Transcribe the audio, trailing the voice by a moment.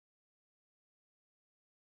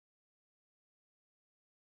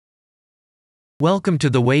Welcome to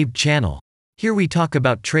the Wave channel. Here we talk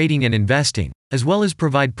about trading and investing, as well as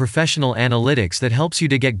provide professional analytics that helps you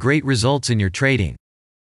to get great results in your trading.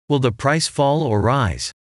 Will the price fall or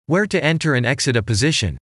rise? Where to enter and exit a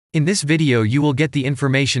position? In this video you will get the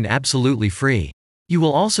information absolutely free. You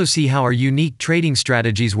will also see how our unique trading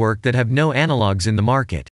strategies work that have no analogs in the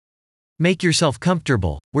market. Make yourself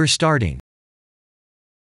comfortable, we're starting.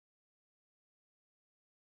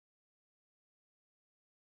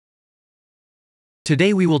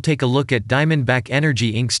 Today we will take a look at Diamondback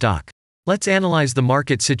Energy Inc. stock. Let's analyze the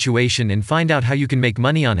market situation and find out how you can make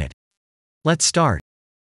money on it. Let's start.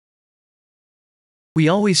 We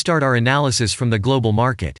always start our analysis from the global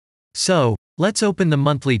market. So, let's open the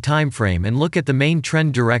monthly time frame and look at the main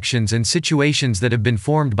trend directions and situations that have been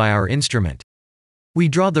formed by our instrument. We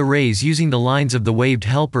draw the rays using the lines of the waved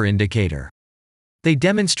helper indicator. They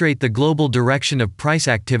demonstrate the global direction of price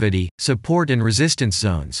activity, support and resistance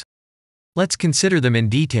zones. Let's consider them in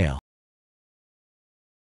detail.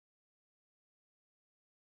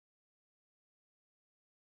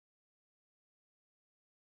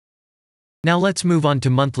 Now let's move on to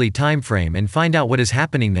monthly time frame and find out what is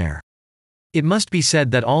happening there. It must be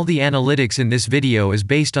said that all the analytics in this video is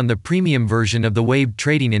based on the premium version of the waved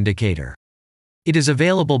trading indicator. It is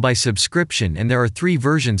available by subscription and there are 3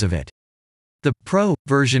 versions of it. The Pro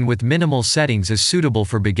version with minimal settings is suitable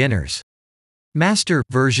for beginners. Master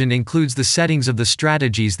version includes the settings of the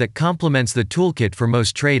strategies that complements the toolkit for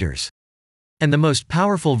most traders. And the most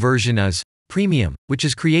powerful version is Premium, which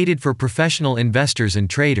is created for professional investors and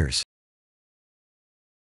traders.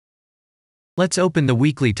 Let's open the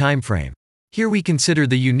weekly time frame. Here we consider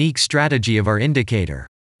the unique strategy of our indicator.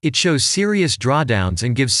 It shows serious drawdowns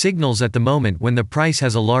and gives signals at the moment when the price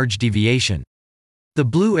has a large deviation. The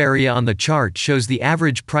blue area on the chart shows the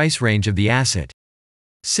average price range of the asset.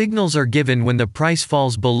 Signals are given when the price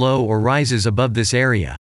falls below or rises above this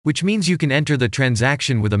area, which means you can enter the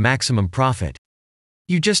transaction with a maximum profit.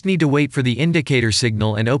 You just need to wait for the indicator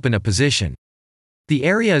signal and open a position. The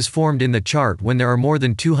area is formed in the chart when there are more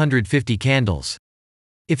than 250 candles.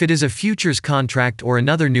 If it is a futures contract or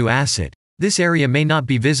another new asset, this area may not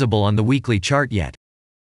be visible on the weekly chart yet.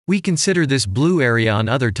 We consider this blue area on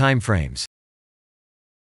other time frames.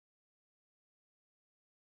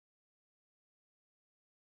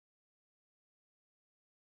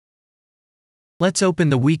 Let's open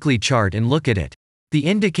the weekly chart and look at it. The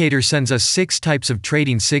indicator sends us 6 types of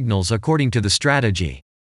trading signals according to the strategy.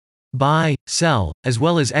 Buy, sell, as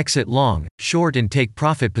well as exit long, short and take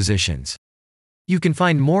profit positions. You can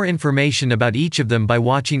find more information about each of them by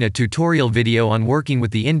watching a tutorial video on working with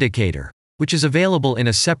the indicator, which is available in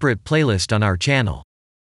a separate playlist on our channel.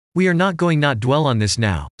 We are not going to dwell on this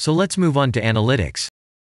now, so let's move on to analytics.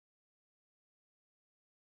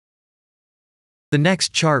 The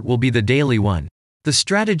next chart will be the daily one. The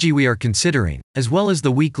strategy we are considering, as well as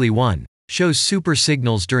the weekly one, shows super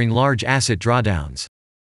signals during large asset drawdowns.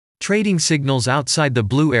 Trading signals outside the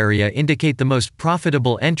blue area indicate the most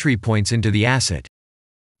profitable entry points into the asset.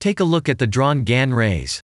 Take a look at the drawn Gann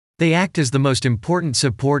rays. They act as the most important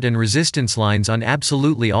support and resistance lines on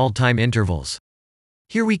absolutely all time intervals.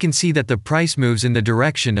 Here we can see that the price moves in the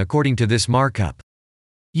direction according to this markup.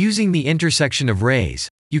 Using the intersection of rays,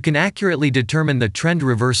 you can accurately determine the trend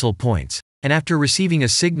reversal points, and after receiving a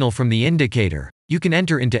signal from the indicator, you can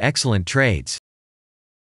enter into excellent trades.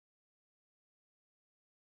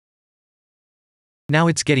 Now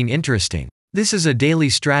it's getting interesting. This is a daily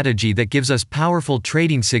strategy that gives us powerful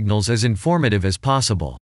trading signals as informative as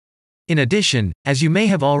possible. In addition, as you may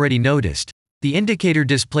have already noticed, the indicator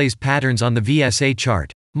displays patterns on the VSA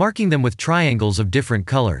chart, marking them with triangles of different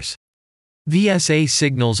colors. VSA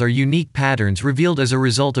signals are unique patterns revealed as a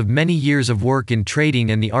result of many years of work in trading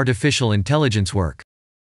and the artificial intelligence work.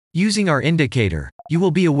 Using our indicator, you will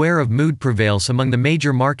be aware of mood prevails among the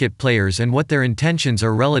major market players and what their intentions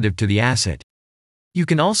are relative to the asset. You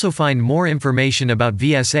can also find more information about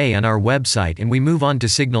VSA on our website, and we move on to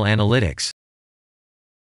signal analytics.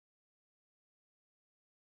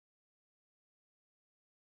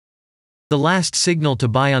 The last signal to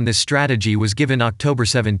buy on this strategy was given October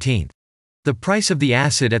 17th. The price of the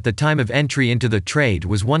asset at the time of entry into the trade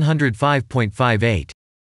was 105.58.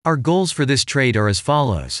 Our goals for this trade are as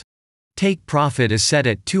follows. Take profit is set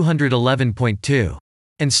at 211.2.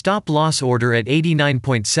 And stop loss order at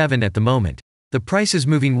 89.7 at the moment. The price is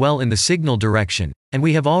moving well in the signal direction, and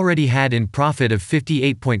we have already had in profit of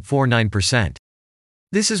 58.49%.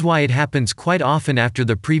 This is why it happens quite often after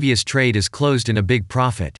the previous trade is closed in a big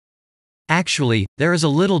profit. Actually, there is a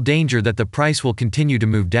little danger that the price will continue to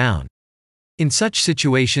move down. In such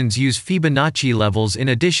situations, use Fibonacci levels in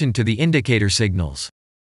addition to the indicator signals.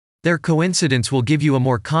 Their coincidence will give you a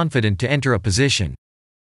more confident to enter a position.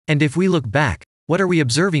 And if we look back, what are we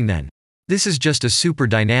observing then? This is just a super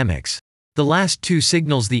dynamics. The last two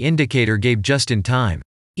signals the indicator gave just in time.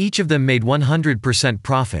 Each of them made 100%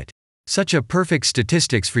 profit. Such a perfect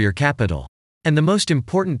statistics for your capital. And the most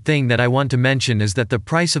important thing that I want to mention is that the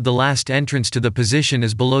price of the last entrance to the position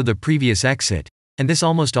is below the previous exit, and this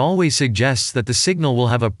almost always suggests that the signal will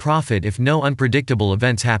have a profit if no unpredictable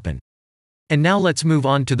events happen. And now let's move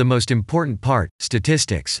on to the most important part,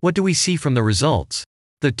 statistics. What do we see from the results?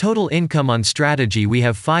 The total income on strategy we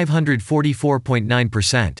have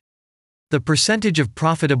 544.9%. The percentage of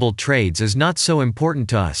profitable trades is not so important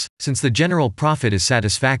to us, since the general profit is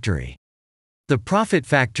satisfactory. The profit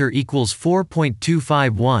factor equals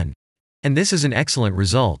 4.251, and this is an excellent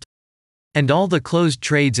result. And all the closed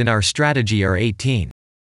trades in our strategy are 18.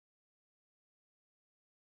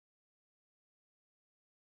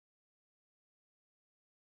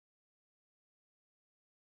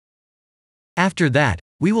 After that,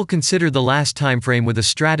 we will consider the last time frame with a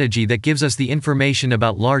strategy that gives us the information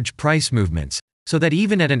about large price movements, so that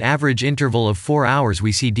even at an average interval of 4 hours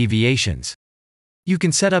we see deviations. You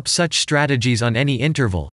can set up such strategies on any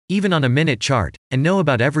interval, even on a minute chart, and know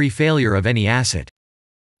about every failure of any asset.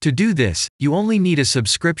 To do this, you only need a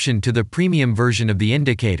subscription to the premium version of the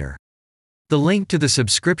indicator. The link to the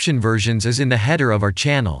subscription versions is in the header of our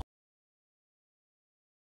channel.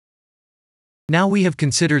 Now we have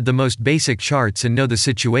considered the most basic charts and know the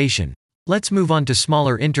situation. Let's move on to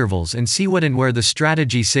smaller intervals and see what and where the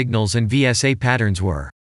strategy signals and VSA patterns were.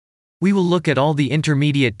 We will look at all the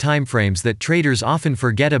intermediate timeframes that traders often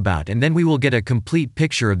forget about, and then we will get a complete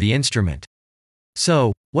picture of the instrument.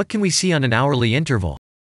 So, what can we see on an hourly interval?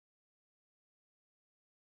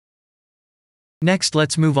 Next,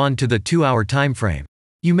 let's move on to the 2-hour timeframe.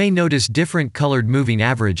 You may notice different colored moving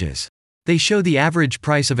averages. They show the average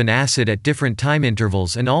price of an asset at different time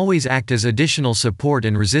intervals and always act as additional support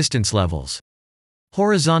and resistance levels.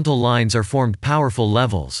 Horizontal lines are formed powerful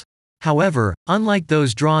levels. However, unlike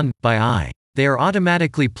those drawn by eye, they are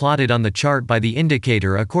automatically plotted on the chart by the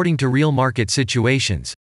indicator according to real market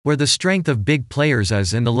situations, where the strength of big players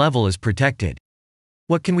is and the level is protected.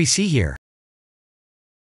 What can we see here?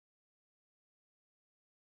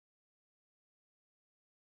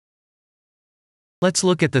 Let's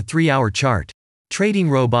look at the 3-hour chart. Trading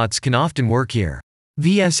robots can often work here.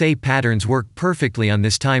 VSA patterns work perfectly on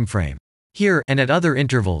this time frame. Here, and at other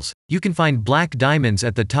intervals, you can find black diamonds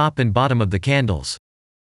at the top and bottom of the candles.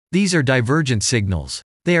 These are divergent signals.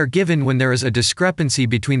 They are given when there is a discrepancy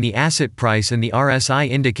between the asset price and the RSI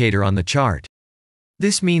indicator on the chart.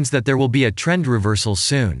 This means that there will be a trend reversal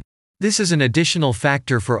soon. This is an additional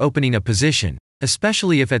factor for opening a position,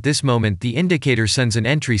 especially if at this moment the indicator sends an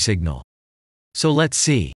entry signal. So let's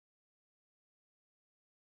see.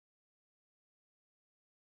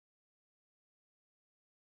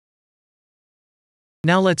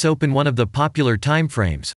 Now let's open one of the popular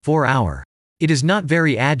timeframes, 4-hour. It is not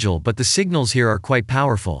very agile, but the signals here are quite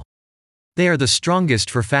powerful. They are the strongest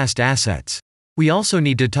for fast assets. We also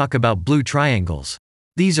need to talk about blue triangles.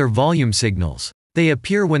 These are volume signals. They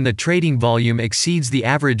appear when the trading volume exceeds the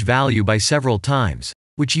average value by several times,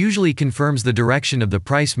 which usually confirms the direction of the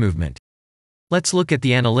price movement. Let's look at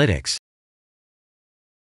the analytics.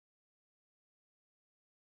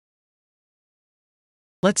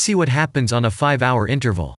 Let's see what happens on a 5-hour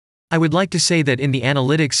interval. I would like to say that in the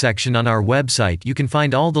analytics section on our website you can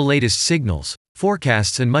find all the latest signals,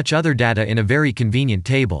 forecasts and much other data in a very convenient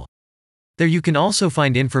table. There you can also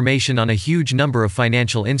find information on a huge number of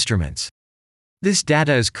financial instruments. This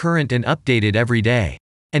data is current and updated every day.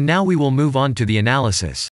 And now we will move on to the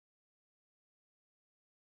analysis.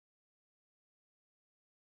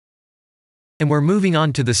 And we're moving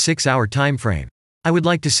on to the 6-hour time frame. I would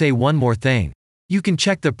like to say one more thing. You can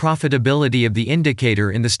check the profitability of the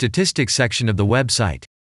indicator in the statistics section of the website.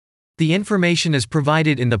 The information is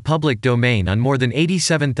provided in the public domain on more than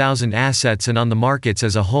 87,000 assets, and on the markets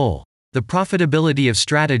as a whole, the profitability of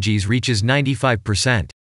strategies reaches 95%.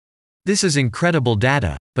 This is incredible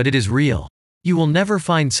data, but it is real. You will never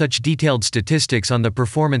find such detailed statistics on the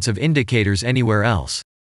performance of indicators anywhere else.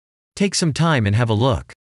 Take some time and have a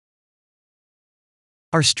look.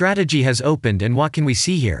 Our strategy has opened, and what can we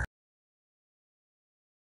see here?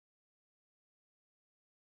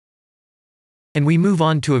 And we move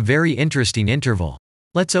on to a very interesting interval.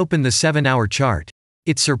 Let's open the 7-hour chart.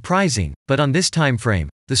 It's surprising, but on this time frame,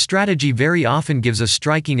 the strategy very often gives a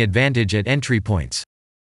striking advantage at entry points.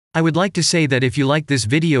 I would like to say that if you like this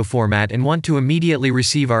video format and want to immediately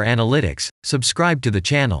receive our analytics, subscribe to the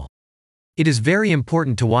channel. It is very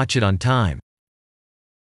important to watch it on time.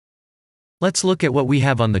 Let's look at what we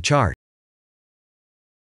have on the chart.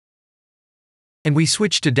 And we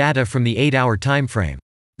switch to data from the 8-hour time frame.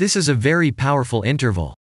 This is a very powerful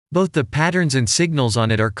interval. Both the patterns and signals on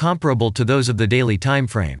it are comparable to those of the daily time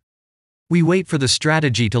frame. We wait for the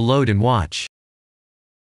strategy to load and watch.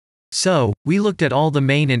 So, we looked at all the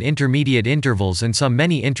main and intermediate intervals and saw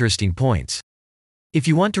many interesting points. If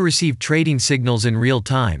you want to receive trading signals in real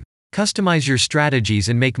time, customize your strategies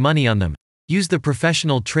and make money on them, use the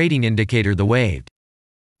professional trading indicator The Waved.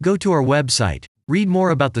 Go to our website, read more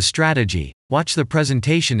about the strategy, watch the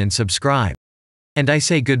presentation and subscribe. And I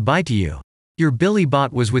say goodbye to you. Your Billy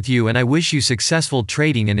Bot was with you and I wish you successful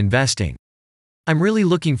trading and investing. I'm really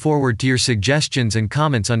looking forward to your suggestions and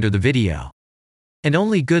comments under the video. And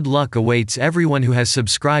only good luck awaits everyone who has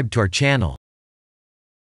subscribed to our channel.